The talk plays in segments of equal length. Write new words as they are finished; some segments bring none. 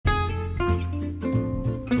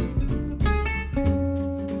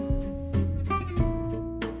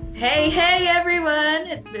Hey everyone!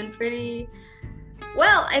 It's been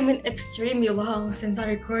extremely long since I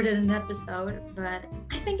recorded an episode, but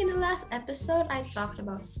I think in the last episode I talked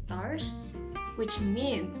about stars, which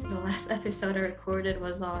means the last episode I recorded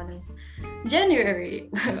was on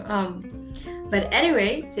January. But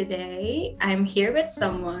anyway, today I'm here with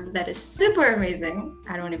someone that is super amazing.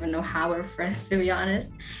 I don't even know how we're friends, to be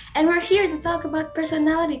honest. And we're here to talk about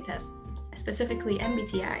personality tests, specifically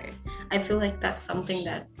MBTI. I feel like that's something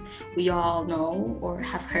that we all know or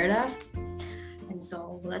have heard of. And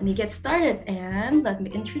so let me get started and let me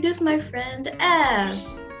introduce my friend Ev.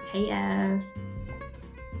 Hey Ev.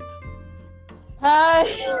 Hi.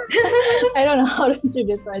 I don't know how to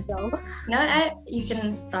introduce myself. You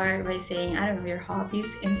can start by saying, I don't know, your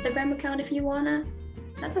hobbies, Instagram account if you wanna.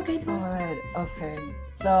 That's okay too. All right. Okay.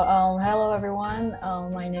 So, hello everyone.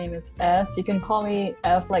 My name is F. You can call me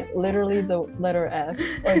F, like literally the letter F,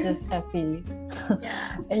 or just Fe.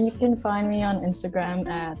 Yeah. And you can find me on Instagram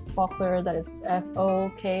at Fokler. That is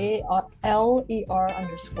FOKLER_.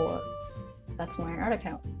 That's my art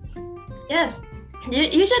account. Yes.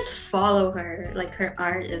 You should follow her. Like, her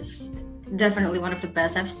art is definitely one of the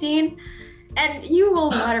best I've seen. And you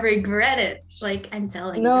will not regret it. Like, I'm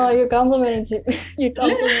telling you. No, you're complimenting me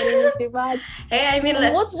too much. Hey, I mean,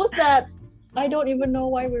 what's with that? I don't even know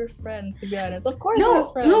why we're friends, to be honest. Of course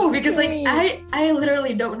we're friends. No, because like I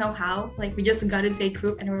literally don't know how. Like, we just got into a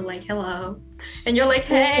group and we're like, hello. And you're like,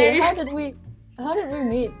 hey. How did we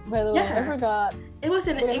meet, by the way? I forgot. It was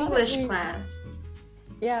in English class.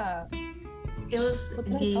 Yeah. It was what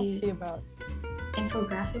did I talk to you about?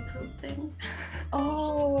 Infographic group thing.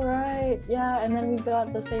 Oh, right. Yeah, and then we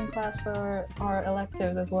got the same class for our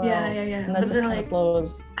electives as well. Yeah. And that just like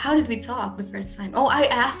closed. How did we talk the first time? Oh, I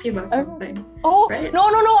asked you about something. Right? No,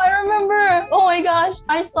 I remember. Oh my gosh,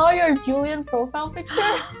 I saw your Julian profile picture.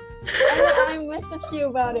 And I messaged you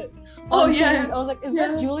about it. Oh yeah. I was like, is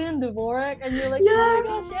that Julian Dvorak? And you're like, oh my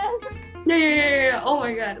gosh, yes. Yeah. Oh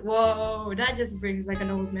my god. Whoa, that just brings back an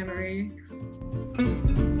old memory.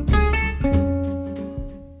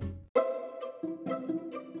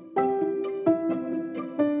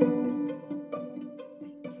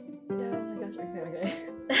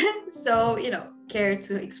 So, care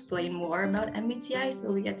to explain more about MBTI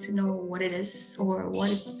so we get to know what it is or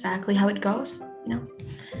what exactly how it goes,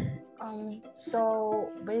 So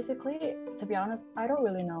basically, to be honest, I don't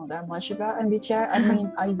really know that much about MBTI. I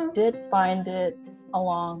mean, I did find it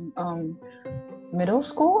along middle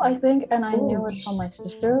school, I think, and I knew it from my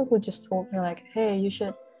sister, who just told me like, hey, you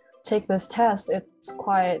should take this test. It's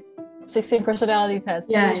quite 16 personality test.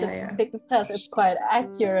 Yeah, you should take this test. It's quite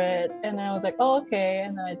accurate. And then I was like, oh, okay.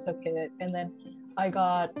 And then I took it, and then I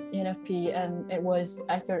got ENFP, and it was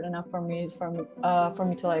accurate enough for me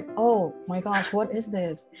to like, oh my gosh, what is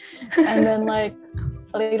this? And then like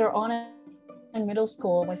later on in middle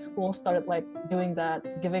school, my school started like doing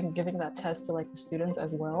that, giving that test to like the students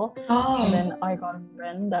as well. And then I got a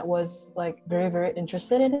friend that was like very, very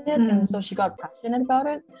interested in it, and so she got passionate about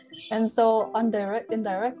it, and so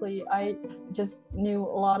indirectly I just knew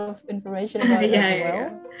a lot of information about it as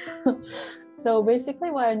well. So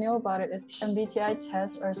basically what I know about it is MBTI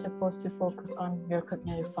tests are supposed to focus on your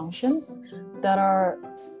cognitive functions that are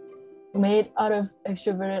made out of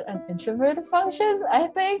extroverted and introverted functions, I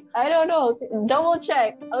think. I don't know. Double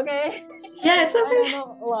check, okay? Yeah, it's okay. I don't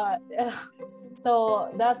know a lot. Yeah.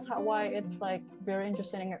 So that's why it's like very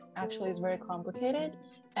interesting. Actually, it's very complicated,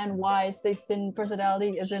 and why 16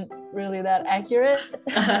 personality isn't really that accurate.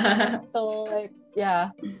 So like,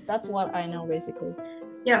 yeah, that's what I know basically.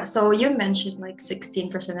 Yeah, so you mentioned like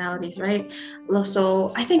 16 personalities, right?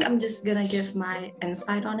 So I think I'm just gonna give my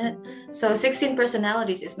insight on it. So 16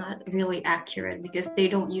 personalities is not really accurate because they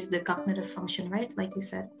don't use the cognitive function, right? Like you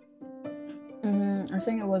said. I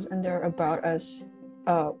think it was in their About Us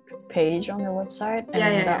page on their website,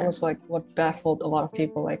 and that was like what baffled a lot of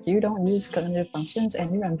people. Like, you don't use cognitive functions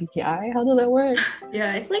and you're MBTI? How does that work?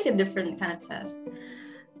 Yeah, it's like a different kind of test.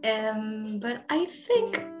 But I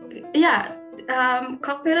think,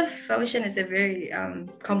 cognitive function is a very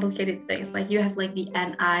complicated thing. It's like you have like the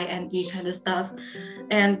NI and E kind of stuff,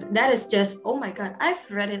 and that is just, oh my god, I've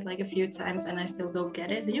read it like a few times and I still don't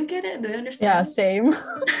get it. Do you get it? Do you understand? Yeah, same.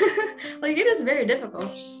 Like, it is very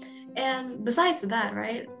difficult. And besides that,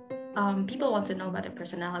 right, people want to know about their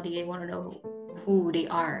personality. They want to know who they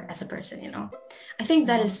are as a person. I think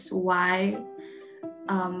that is why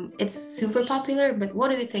it's super popular. But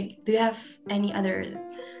what do you think? Do you have any other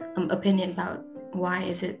opinion about why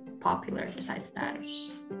is it popular besides that?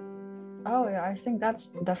 Oh yeah, I think that's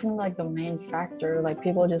definitely like the main factor. Like,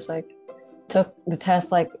 people just like took the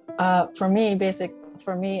test. Like for me,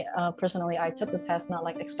 for me personally, I took the test not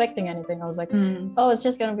like expecting anything. I was like, Mm. oh, it's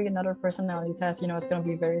just gonna be another personality test. You know, it's gonna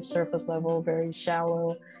be very surface level, very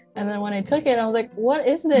shallow. And then when I took it, I was like, what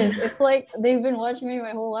is this? It's like they've been watching me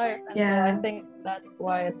my whole life. And so I Yeah. think that's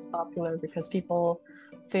why it's popular, because people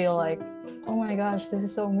feel like, oh my gosh, this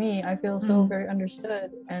is so me. I feel so Mm. very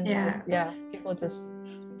understood. And Yeah. yeah, people just,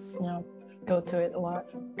 you know, go to it a lot.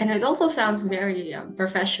 And it also sounds very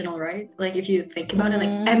professional, right? Like if you think about it, like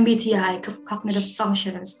Mhm. MBTI, cognitive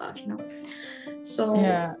function and stuff, you know. So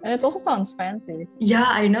Yeah, and it also sounds fancy. yeah,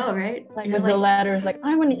 I know, right? Like You're with the like letters, like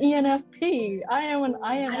I'm an ENFP, I am an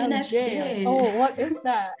INFJ. Like, INFJ. oh, what is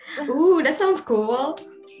that? Ooh, that sounds cool.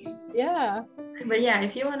 Yeah. But yeah,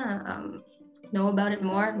 if you wanna know about it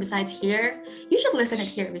more besides here, you should listen it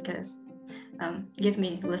here because give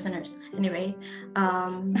me listeners. Anyway,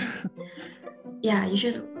 yeah, you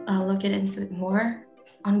should look it into it more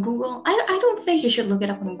on Google. I don't think you should look it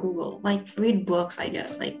up on Google. Like read books, I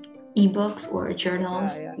guess, like ebooks or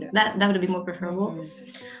journals. Yeah. That would be more preferable. Mhm.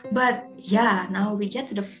 But yeah, now we get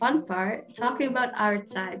to the fun part, talking about our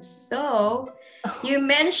types. So you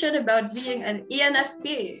mentioned about being an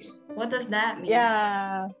ENFP. What does that mean?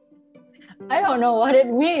 Yeah. I don't know what it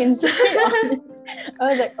means, to be honest. I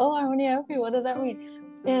was like, oh, I'm an ENFP. What does that mean?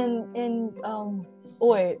 In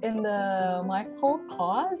the my whole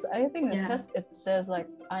cause, I think the Yeah. test it says like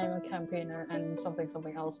I'm a campaigner and something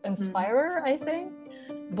else. Inspirer, I think.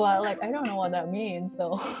 But like I don't know what that means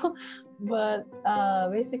though. But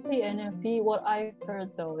basically NFP, what I've heard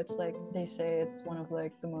though, it's like they say it's one of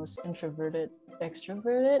like the most introverted,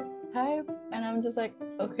 extroverted type. And I'm just like,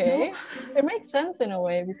 okay. It makes sense in a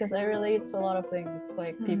way because I relate to a lot of things,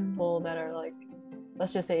 like people that are like,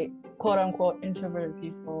 let's just say quote unquote introverted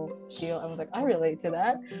people feel. I was like, I relate to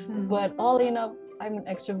that. But oddly enough, I'm an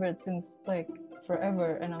extrovert since like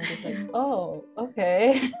forever, and I'm just like, oh,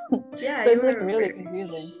 okay. Yeah, So it's like really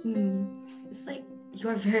confusing. It's like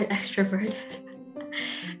you're very extroverted.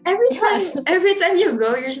 Yeah. Every time you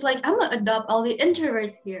go, you're just like, I'm gonna adopt all the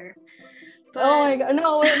introverts here. But Oh my god,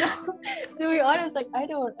 no, wait, no. To be honest, like I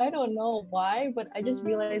don't know why, but I just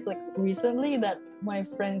realized like recently that my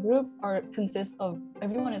friend group consists of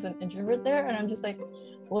everyone is an introvert there, and I'm just like,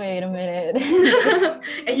 wait a minute.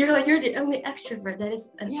 and you're like, you're the only extrovert that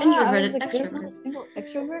is an Yeah, introverted like, there's not a extrovert. single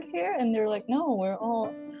extrovert here, and they're like, no, we're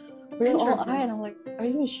all I, and I'm like, are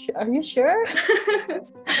you sure?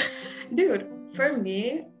 Dude, for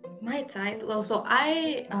me, my type, so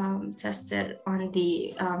I tested on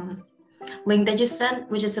the link that you sent,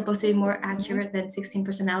 which is supposed to be more accurate than 16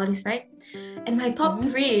 personalities, right? And my top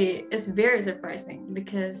 3 is very surprising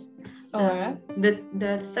because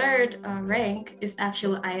the third rank is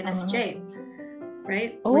actually INFJ,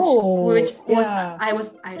 right? Which was I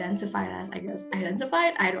was identified as, I guess,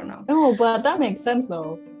 identified. I don't know. No, but that makes sense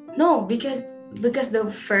though. No, because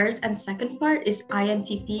the first and second part is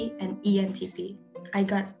INTP and ENTP. I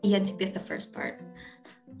got ENTP as the first part.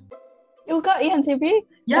 You got ENTP?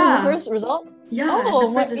 Yeah. As the first result? Yeah.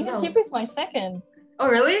 Oh, my ENTP is my second. Oh,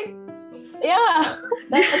 really? Yeah.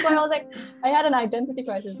 That's why I was like, I had an identity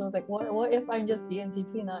crisis. I was like, what if I'm just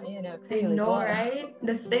ENTP, not ENFP? I know, right?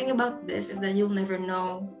 The thing about this is that you'll never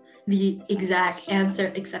know the exact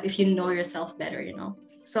answer except if you know yourself better, you know?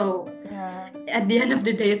 So at the end of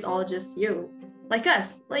the day, it's all just you. Like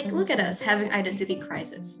us. Like, look at us having identity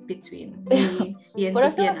crisis between me, ENTP, but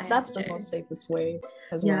I feel and like that's the most safest way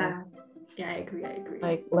as well. Yeah, I agree.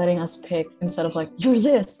 Like letting us pick instead of like, you're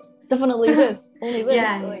this, definitely this, only this.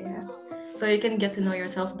 Yeah. So you can get to know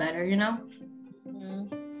yourself better, you know?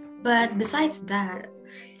 But besides that,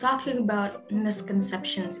 talking about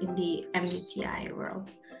misconceptions in the MBTI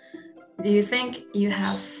world, do you think you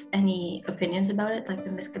have any opinions about it, like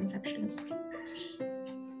the misconceptions?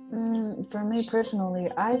 For me personally,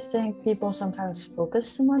 I think people sometimes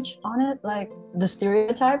focus too much on it, like the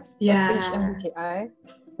stereotypes of each MBTI,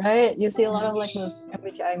 right? You see a lot of like those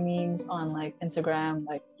MBTI memes on like Instagram,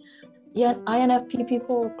 like, yeah, INFP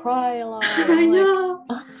people cry a lot.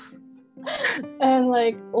 And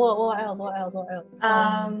like, what else? What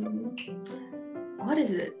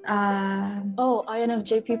is it?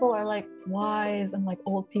 INFJ people are like wise and like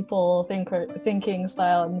old people thinking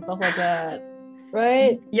style and stuff like that,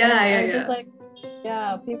 right? Yeah. Just like,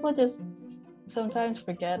 people just sometimes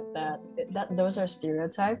forget that those are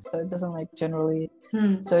stereotypes, so it doesn't like generally,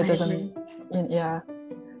 so it doesn't,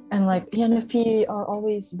 and like ENFP are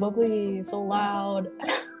always bubbly, so loud.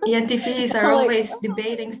 ENTPs are always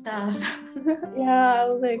debating stuff. Yeah, I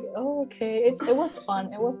was like, oh, okay. It was fun.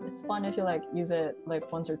 It's fun if you like use it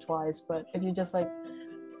like once or twice, but if you just like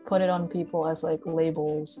put it on people as like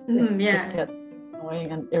labels, it just gets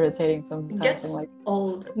annoying and irritating It sometimes. gets I'm like,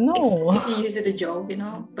 old. no. If you use it to joke, you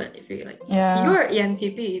know. But if you're like, Yeah. you're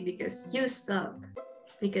ENTP because you suck,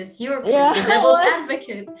 because you're Yeah, the devil's what?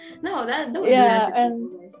 advocate. No, that don't do Yeah, that to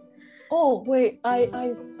and people, guys. oh wait, I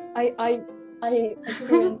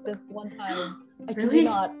experienced this one time. I kid you Really?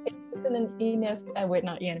 not. It's in an wait,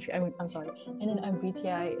 not ENFP. I'm sorry. In an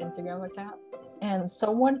MBTI Instagram account, and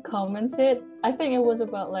someone commented. I think it was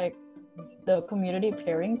about like the community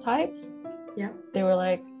pairing types. Yeah. They were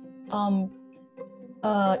like,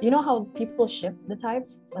 you know how people ship the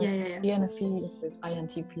types? Like Yeah. ENFP is with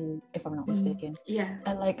INTP, if I'm not mistaken. Yeah.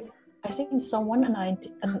 And like, I think someone, an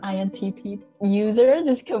INTP user,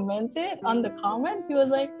 just commented on the comment. He was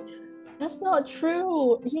like, "That's not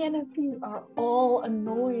true. ENFPs are all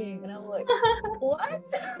annoying." And I'm like, "What?"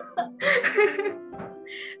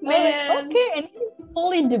 Man. Like, okay, and he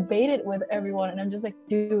fully debated with everyone, and I'm just like,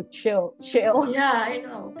 "Dude, chill." Yeah, I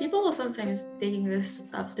know. People are sometimes taking this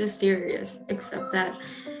stuff too serious, except that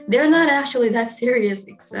they're not actually that serious,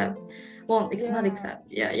 except, well, not except,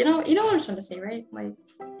 yeah, you know what I'm trying to say, right? Like,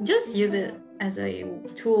 just use it as a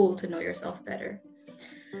tool to know yourself better.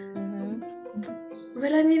 Mm-hmm.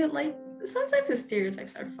 But I mean, like, sometimes the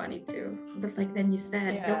stereotypes are funny too. But like then you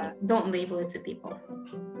said, Yeah. don't label it to people.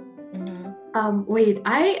 Mm-hmm. Wait,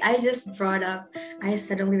 I just brought up, I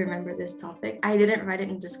suddenly remember this topic. I didn't write it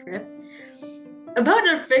in the script. About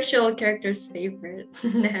a fictional character's favorite.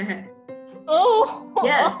 Oh.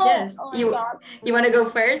 Yes. Oh my You God. you want to go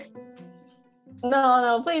first?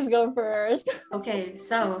 No, please go first. Okay,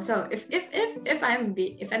 so if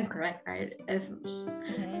I'm correct, right?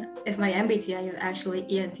 If my MBTI is actually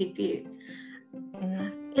ENTP,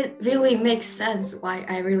 it really makes sense why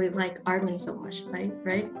I really like Armin so much, right?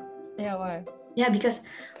 Yeah, why? Yeah, because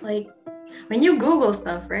like when you Google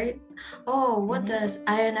stuff, right? Oh, what does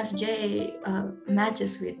INFJ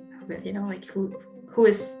matches with, you know, like who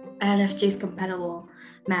is INFJ's compatible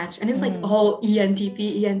match? And it's like all ENTP,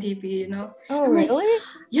 you know? Oh, I'm really? like,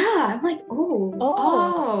 yeah, I'm like, oh,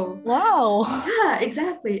 wow. yeah,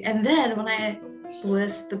 exactly. And then when I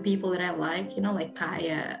list the people that I like, you know, like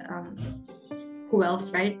Kaya, who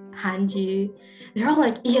else, right? Hanji, they're all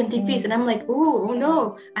like ENTPs, and I'm like, oh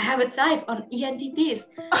no, I have a type on ENTPs.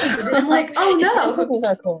 And then I'm like, oh no. ENTPs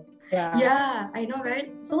are cool. Yeah, I know,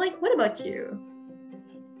 right? So like, what about you?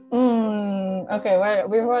 Okay,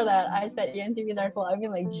 before that, I said ENTPs are cool. I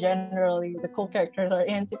mean, like, generally, the cool characters are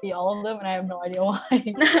ENTP, all of them, and I have no idea why.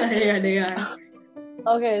 Yeah, they are.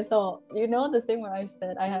 Okay, so, you know the thing where I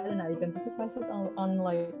said I had an identity crisis on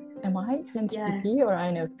like, am I ENTP or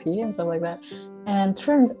INFP and stuff like that? And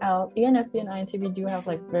turns out ENFP and INTP do have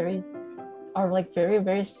like very,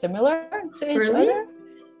 very similar to each other.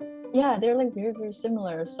 Yeah, they're like very, very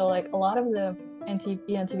similar. So like a lot of the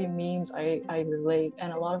ENTP memes I relate,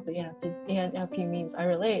 and a lot of the ENFP memes I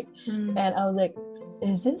relate. And I was like,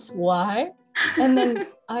 is this why? And then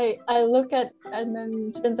I look at, and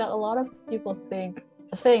then turns out a lot of people think,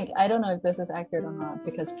 I don't know if this is accurate or not,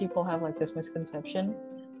 because people have like this misconception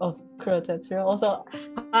of Kuro Tetsuro. Also,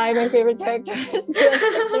 my favorite character is Kuro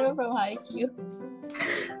Tetsuro from Haikyuu.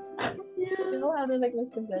 People have this like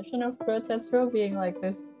misconception of Kuro Tetsuro being like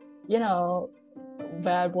this, you know,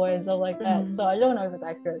 bad boy and stuff like that. So I don't know if it's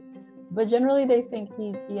accurate, but generally they think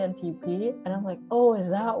he's ENTP, and I'm like, oh, is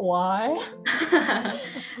that why?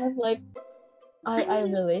 I'm like, I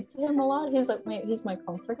relate to him a lot. He's like he's my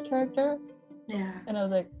comfort character. Yeah. And I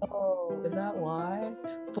was like, oh, is that why?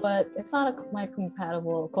 But it's not my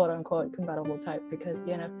compatible, quote unquote, compatible type, because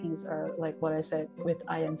ENFPs are like what I said with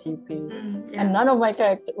INTP. And none of my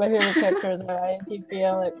favorite characters are INTP.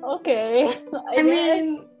 I'm like, okay. I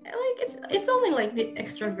mean, like it's only like the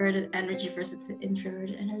extroverted energy versus the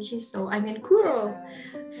introverted energy. So I mean, Kuro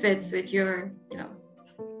fits with your, you know,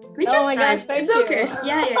 with your my type. Gosh, thank it's you. okay.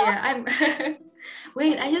 Yeah. I'm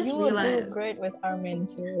Wait, I just realized. You do great with Armin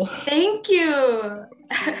too. Thank you.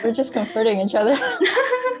 We're just comforting each other.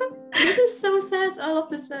 This is so sad all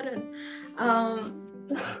of a sudden.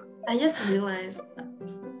 I just realized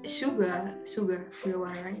Suga,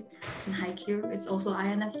 right? In Haikyuu, it's also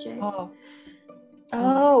INFJ.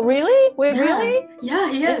 Oh, really? Wait, really? Yeah,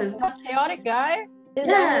 he is. That chaotic guy is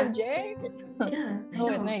INFJ?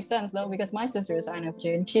 Yeah. It makes sense though, because my sister is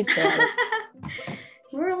INFJ and she's chaotic.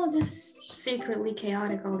 We're all just secretly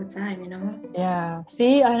chaotic all the time, you know? Yeah.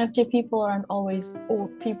 See, INFJ people aren't always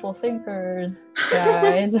old people thinkers,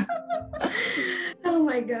 guys. Oh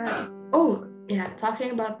my god. Oh, yeah,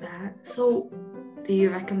 talking about that. So, do you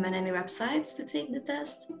recommend any websites to take the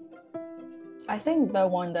test? I think the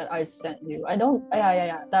one that I sent you. I don't.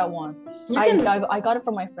 Yeah. That one. I got it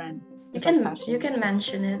from my friend. You can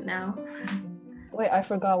mention it now. Wait, I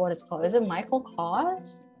forgot what it's called. Is it Michael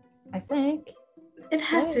Kors? I think. It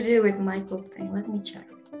has to do with Michael thing. Let me check.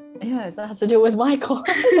 Yeah, it has to do with Michael.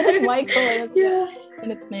 That's Michael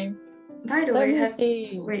in its name. By the Let way, me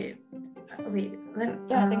see. wait.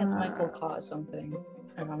 Yeah, I think it's Michael Kors something,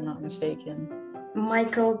 if I'm not mistaken.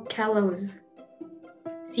 Michael Callows.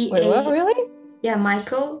 Wait, what? Really? Yeah,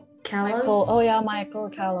 Michael Callows.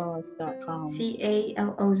 MichaelCallows.com.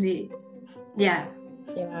 Calloz. Yeah.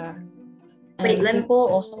 Yeah. Wait, and people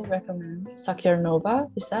also recommend Sakir Nova.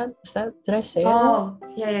 Is that? Did I say it? Oh,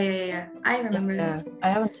 yeah. I remember that. I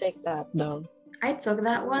haven't taken that though. I took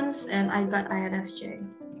that once and I got INFJ.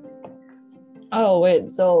 Oh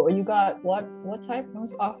wait, so you got what type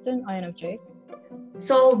most often? INFJ?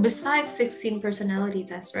 So besides 16 personality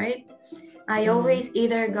tests, right? I always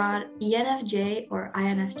either got ENFJ or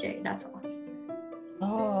INFJ. That's all.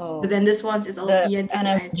 Oh. But then this one is all the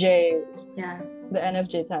ENFJ. Yeah. The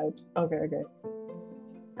NFJ types. Okay.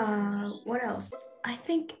 What else? I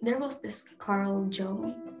think there was this Carl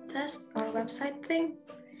Jung test or website thing.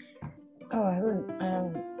 Oh, I haven't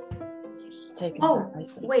taken that, I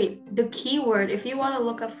think. Wait, the keyword, if you want to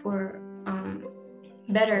look up for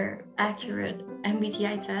better, accurate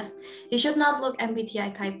MBTI test, you should not look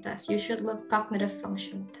MBTI type test. You should look cognitive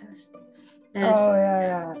function test.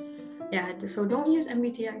 Yeah. So don't use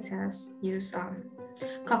MBTI test. Use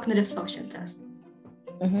cognitive function test.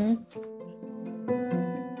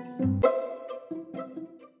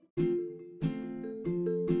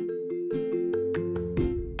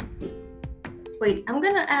 Wait, I'm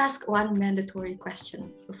gonna ask one mandatory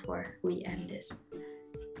question before we end this.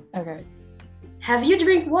 Okay. Have you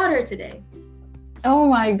drink water today? Oh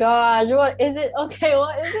my gosh, what is it? Okay,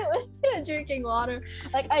 what is it with drinking water?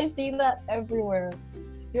 Like, I see that everywhere.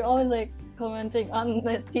 You're always like commenting on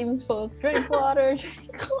the team's post, drink water.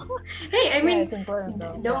 Hey, I mean, it's important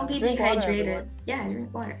though. Don't be dehydrated. Yeah,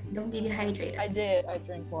 drink water. Don't be dehydrated. I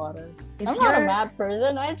drink water. I'm not a mad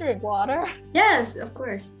person. I drink water. Yes, of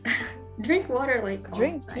course. Drink water like all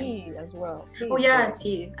drink the time. Tea as well.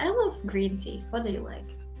 Teas. I love green teas. What do you like?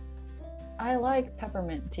 I like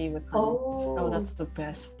peppermint tea with honey. Oh, that's the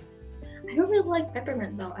best. I don't really like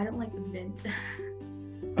peppermint though. I don't like the mint.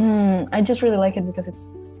 I just really like it because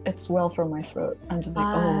it's well for my throat. I'm just like,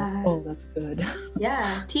 oh, that's good.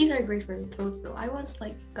 Yeah, teas are great for your throats though. I once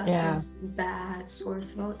got this bad sore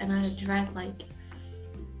throat and I drank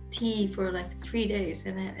tea for 3 days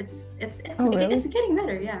and it's getting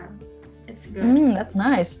better. Yeah, it's good. That's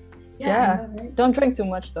nice. Yeah. Right? Don't drink too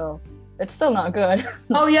much though. It's still not good.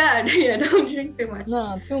 Oh yeah, don't drink too much.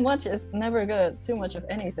 No, too much is never good. Too much of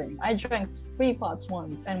anything. I drank 3 pots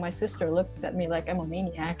once, and my sister looked at me like I'm a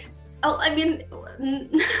maniac. Oh, I mean,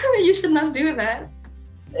 you should not do that.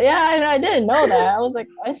 Yeah, I didn't know that. I was like,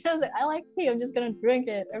 I like tea. I'm just gonna drink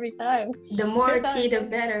it every time. The more tea, the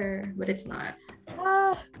better. But it's not.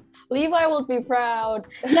 Levi will be proud.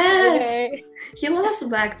 Yes, okay. He loves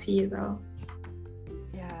black tea though.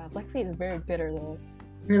 Yeah, black tea is very bitter though.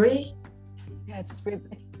 Really? Yeah, it's very,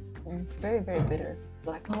 very bitter.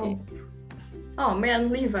 Black tea. Oh man,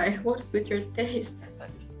 Levi, what's with your taste?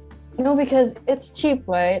 No, because it's cheap,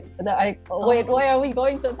 right? Wait, why are we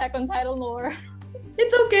going to Attack on Titan lore?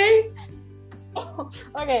 It's okay.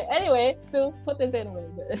 Okay, anyway, so put this in a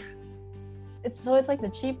little bit. It's like the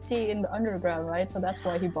cheap tea in the underground, right? So that's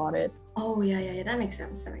why he bought it. Oh yeah, that makes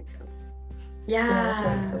sense. Yeah, that's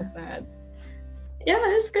why it's so sad. Yeah,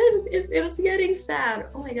 it's good. It's getting sad.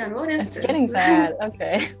 Oh my god, what is this? It's getting sad.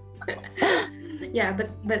 Okay. Yeah,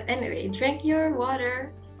 but anyway, drink your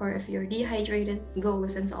water, or if you're dehydrated, go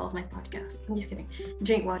listen to all of my podcasts. I'm just kidding.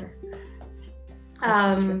 Drink water.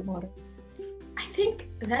 Drink water. I think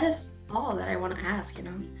that is all that I want to ask.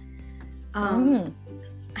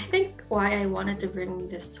 I think why I wanted to bring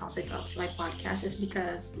this topic up to my podcast is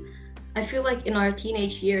because I feel like in our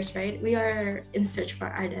teenage years, right, we are in search for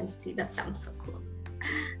our identity. That sounds so cool.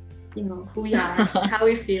 Who we are, how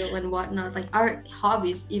we feel and whatnot. Like our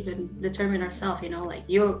hobbies even determine ourselves, like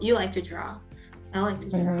you like to draw, I like to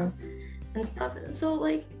draw and stuff. So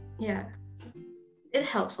it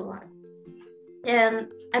helps a lot. And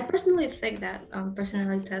I personally think that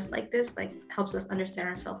personality tests like this helps us understand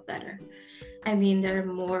ourselves better. I mean, there are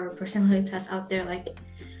more personality tests out there.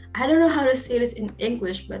 I don't know how to say this in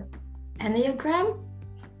English, but Enneagram,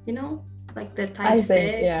 the type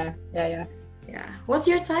 6. Yeah. What's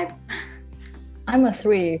your type? I'm a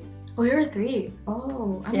 3. Oh, you're a 3.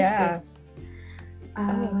 Oh, I'm a 6.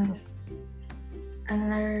 Nice.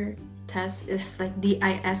 Another test is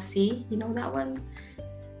DISC. You know that one?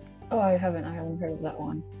 Oh, I haven't heard of that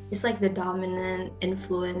one. It's the dominant,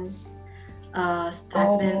 influence,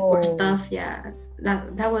 stagnant or stuff. Yeah.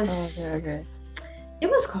 That was. Okay. it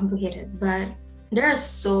was complicated, but there are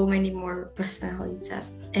so many more personality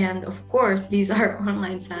tests. And of course, these are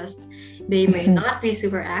online tests. They may not be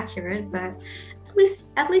super accurate, but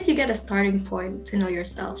at least you get a starting point to know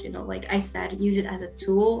yourself. Like I said, use it as a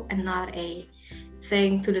tool and not a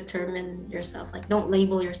thing to determine yourself. Like don't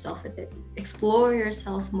label yourself with it. Explore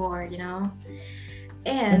yourself more,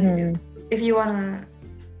 And if you want to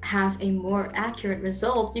have a more accurate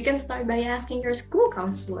result, you can start by asking your school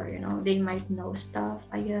counselor. They might know stuff,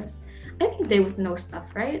 I guess. I think they would know stuff,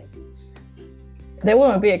 right? They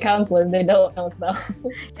wouldn't be a counselor if they don't know stuff.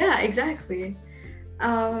 Yeah, exactly.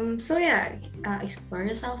 So yeah, explore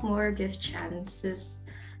yourself more, give chances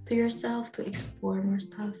to yourself to explore more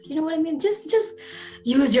stuff. You know what I mean? Just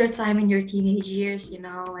use your time in your teenage years,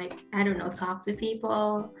 like I don't know, talk to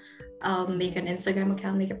people, make an Instagram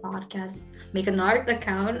account, make a podcast, make an art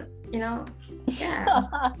account, Yeah.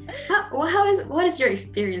 What is your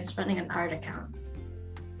experience running an art account?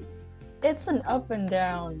 It's an up and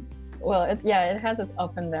down. Well, it has its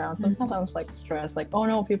up and down. Sometimes I'm like stressed, like, oh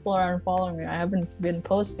no, people are unfollowing me. I haven't been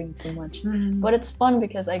posting too much. But it's fun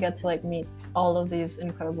because I get to like meet all of these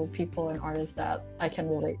incredible people and artists that I can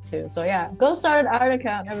relate to. So yeah, go start an art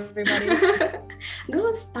account, everybody.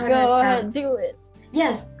 Go ahead, do it.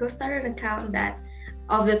 Yes, go start an account that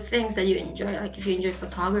of the things that you enjoy. Like if you enjoy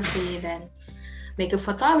photography, then make a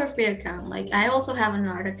photography account. Like I also have an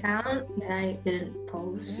art account that I didn't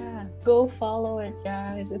post. Yeah, go follow it,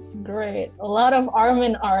 guys. It's great. A lot of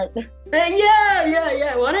Armin art.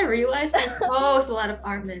 Yeah. What I realized, I post a lot of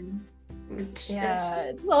Armin.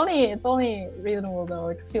 It's only reasonable though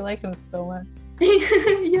because you like him so much.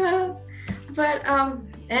 Yeah, but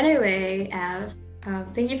anyway, Av,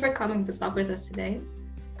 thank you for coming to talk with us today.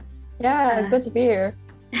 Yeah, good to be here.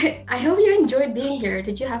 I hope you enjoyed being here.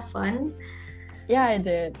 Did you have fun? Yeah, I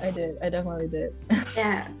did. I definitely did.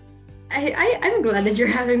 Yeah, I'm glad that you're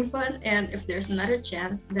having fun. And if there's another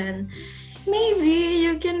chance, then maybe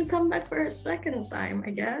you can come back for a second time,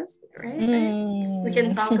 I guess, right? We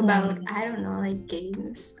can talk about, I don't know, like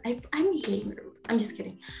games. I'm a gamer. I'm just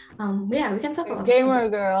kidding. Yeah, we can talk about gamer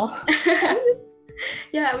girl.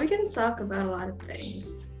 Yeah, we can talk about a lot of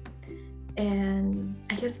things. And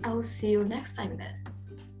I guess I'll see you next time then.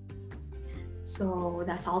 So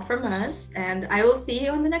that's all from us, and I will see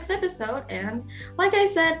you on the next episode. And like I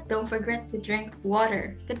said, don't forget to drink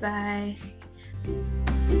water. Goodbye.